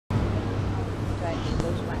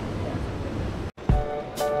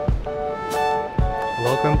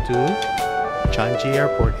to Changi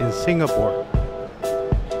Airport in Singapore.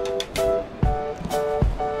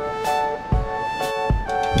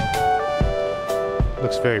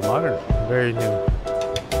 Looks very modern, very new.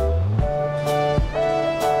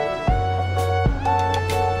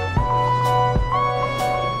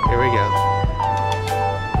 Here we go.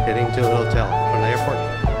 Heading to the hotel from the airport.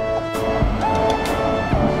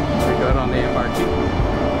 We got on the MRT.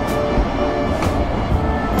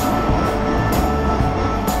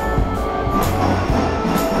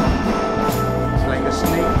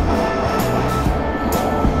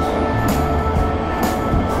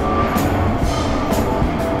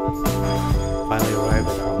 Finally arrived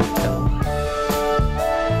at our hotel.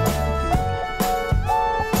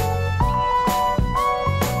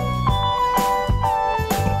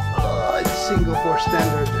 Oh, it's Singapore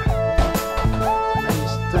standard.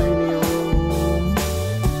 Nice tiny room.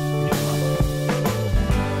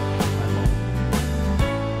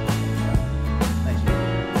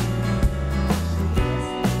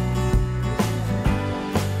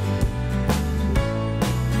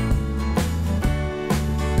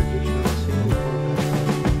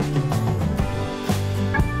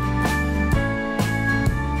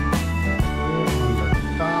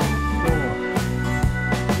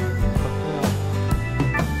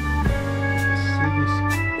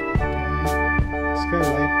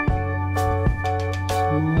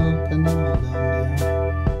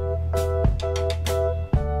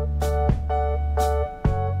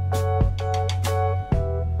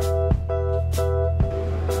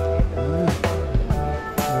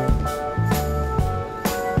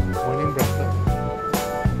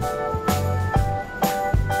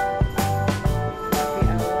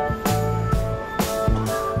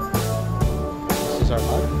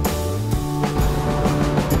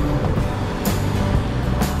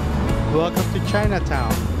 Welcome to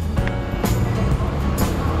Chinatown.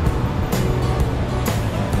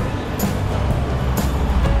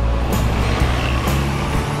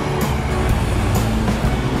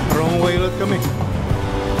 Wrong way, look at me.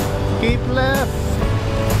 Keep left.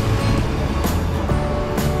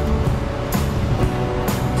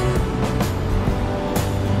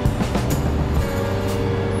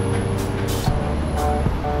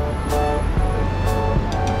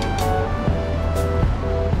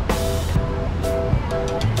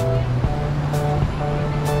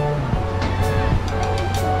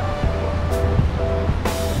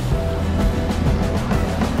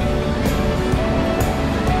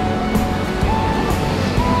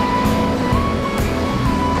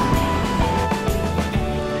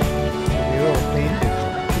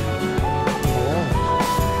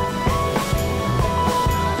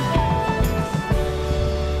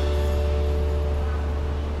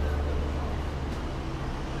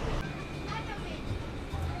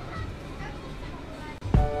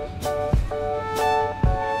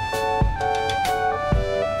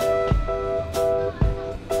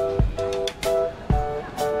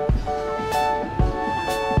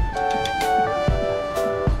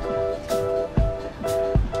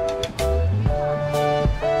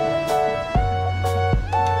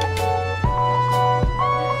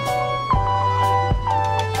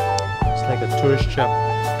 Like a tourist trap.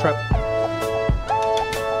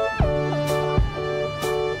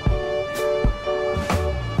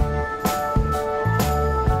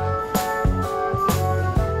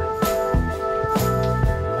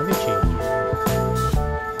 Let me change.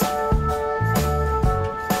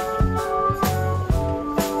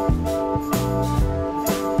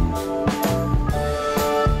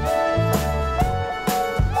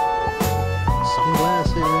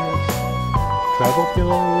 Sunglasses, travel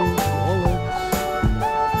pillows, wallets.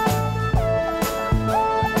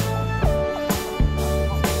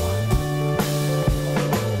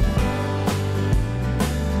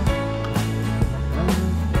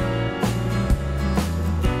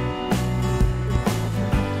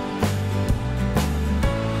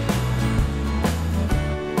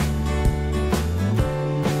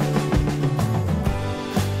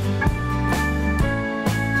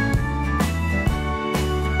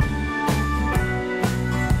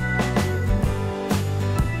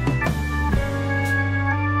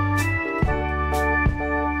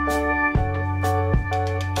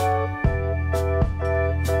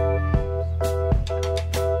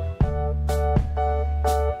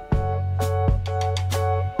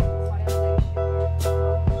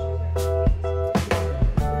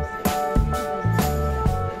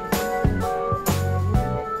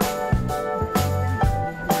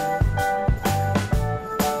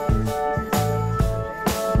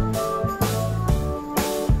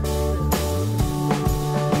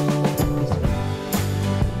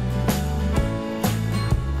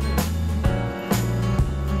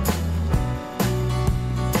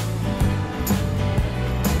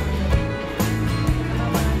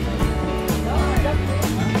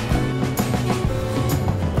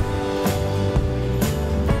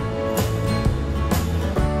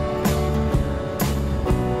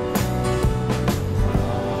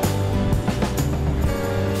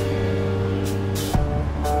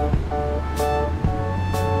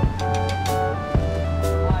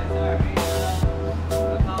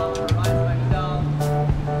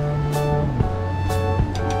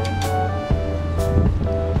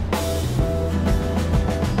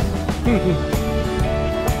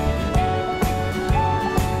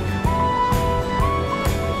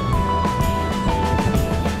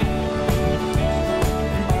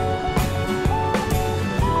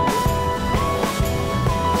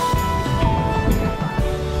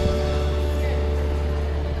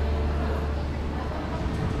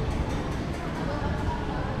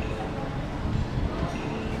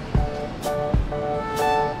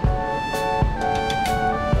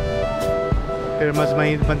 Pero mas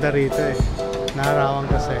mainit banda rito eh. Narawan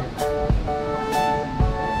kasi.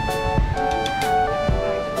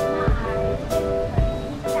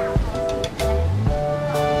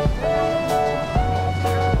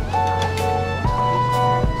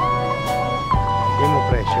 Yung mo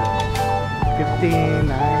presyo.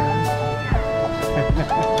 59.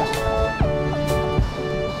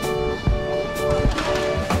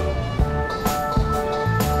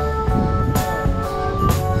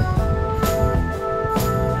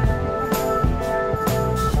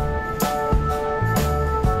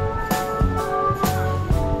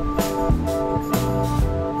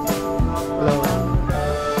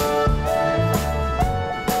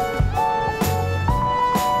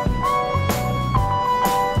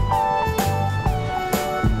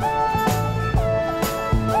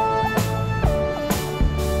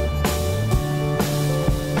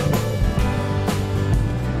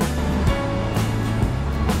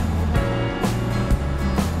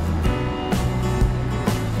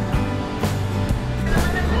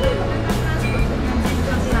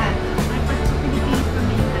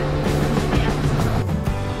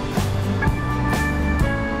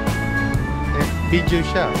 Video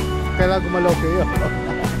siya. Kailangan gumalaw kayo.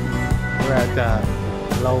 We're at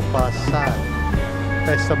Laupasan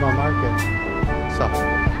Festival Market. So,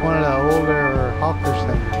 one of the older hawker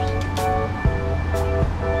centers.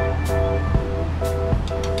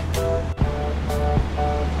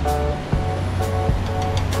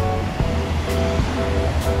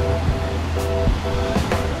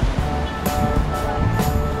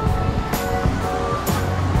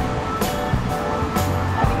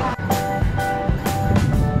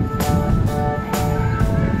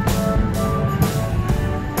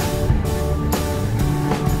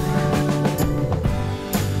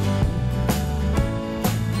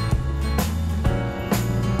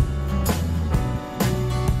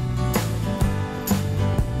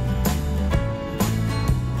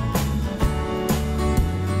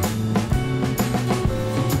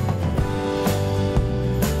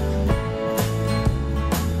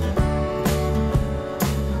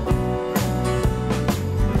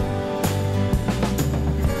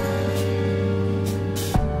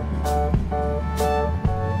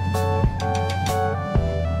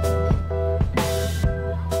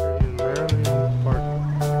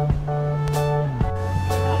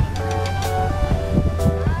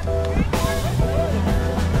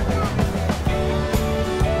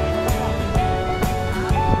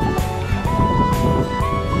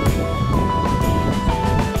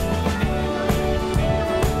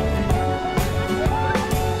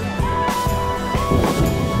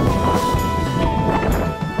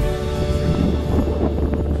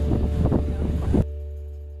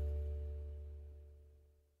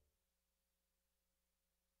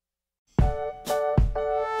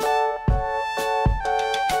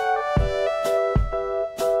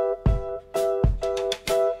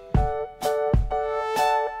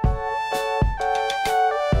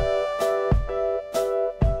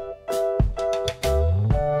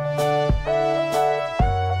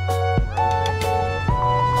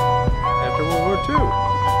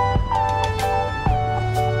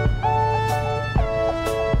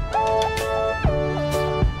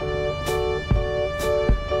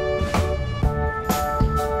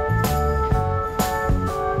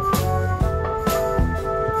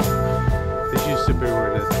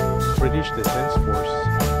 British Defense Force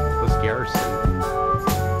was garrisoned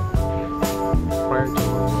prior to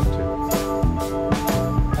World War II.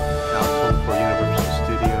 Now it's home for Universal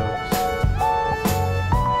Studios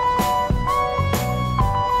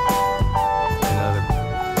and other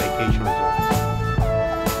vacation resorts.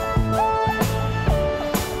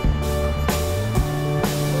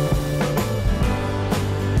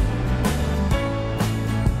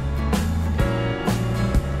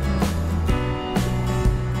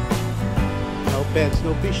 No pets,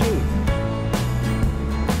 no fishing.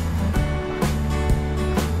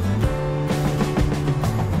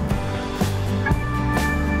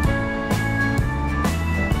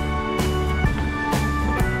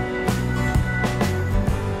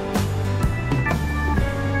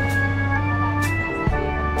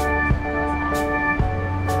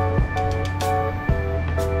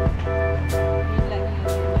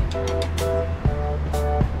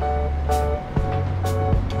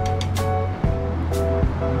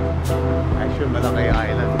 Malaki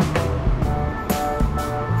island.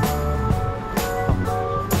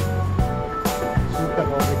 Suka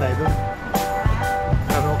ko okay tayo doon.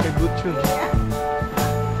 Karaoke good tune.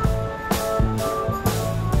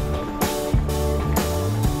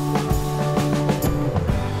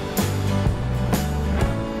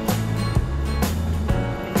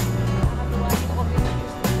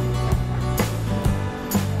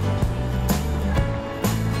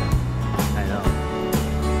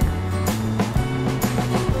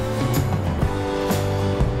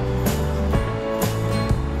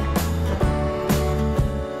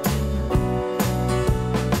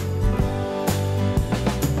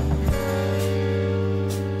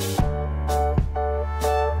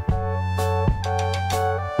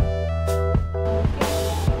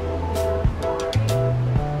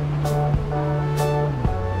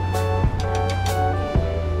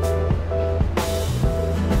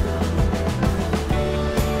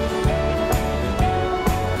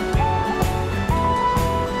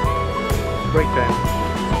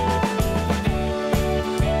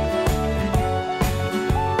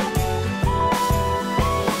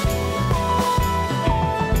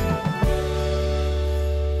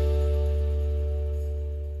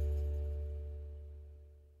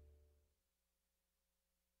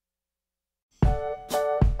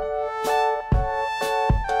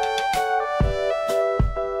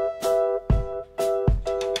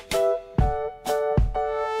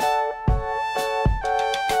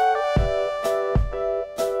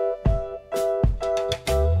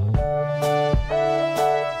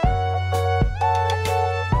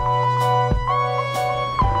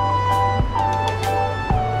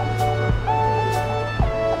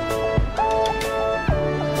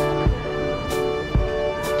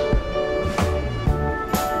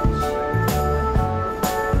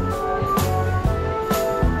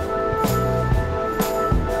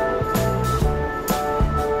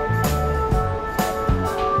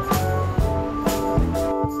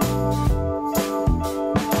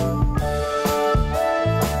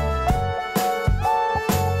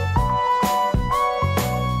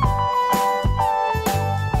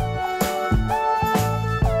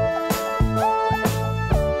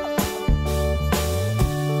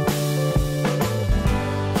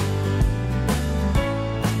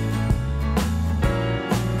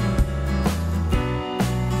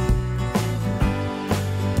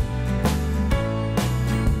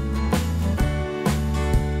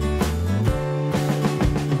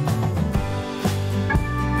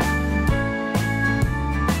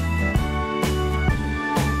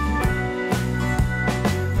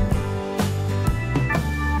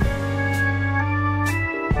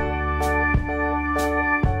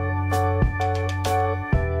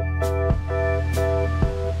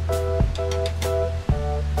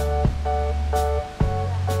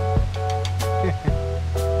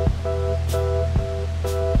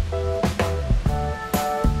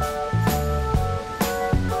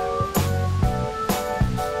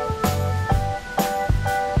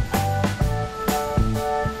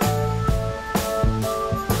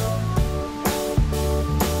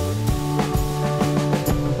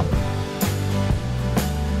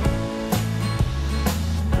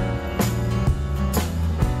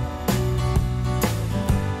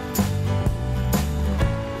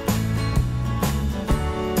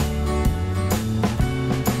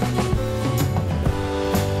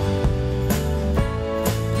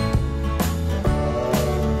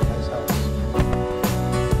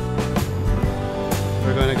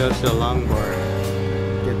 sit along or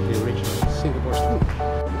get the original Singapore Sling.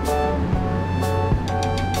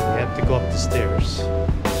 You have to go up the stairs.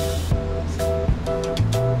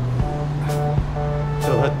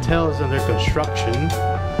 The hotel is under construction,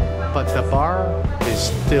 but the bar is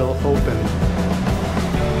still open.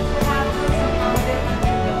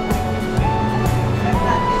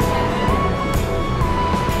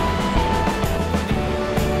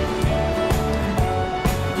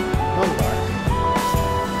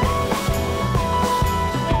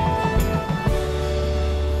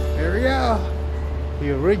 There we go,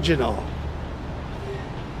 the original.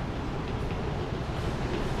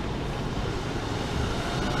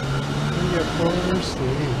 Singapore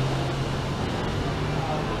Sling.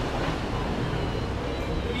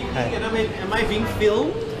 Am I being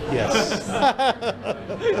filmed? Yes.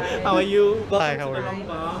 How are you? Hi, Welcome how to are the you? Long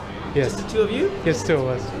Bar. Yes. Just the two of you? Yes, two of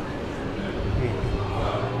us.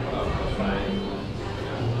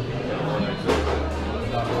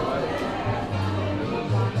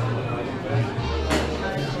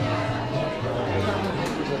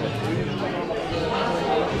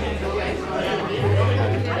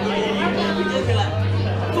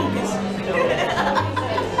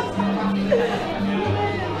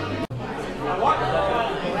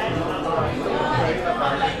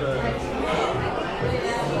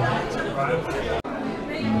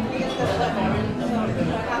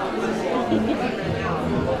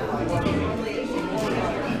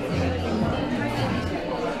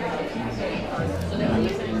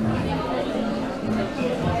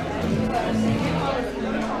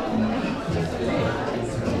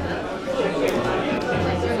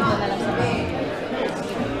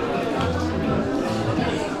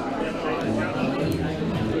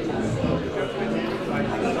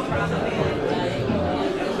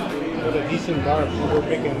 With a decent bar, people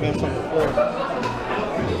making a mess on the floor.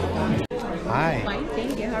 Hi. Fine,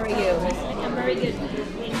 thank you. How are you? I'm very good.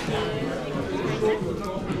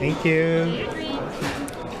 Thank you. Thank you.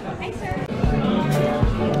 Hi,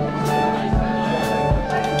 sir.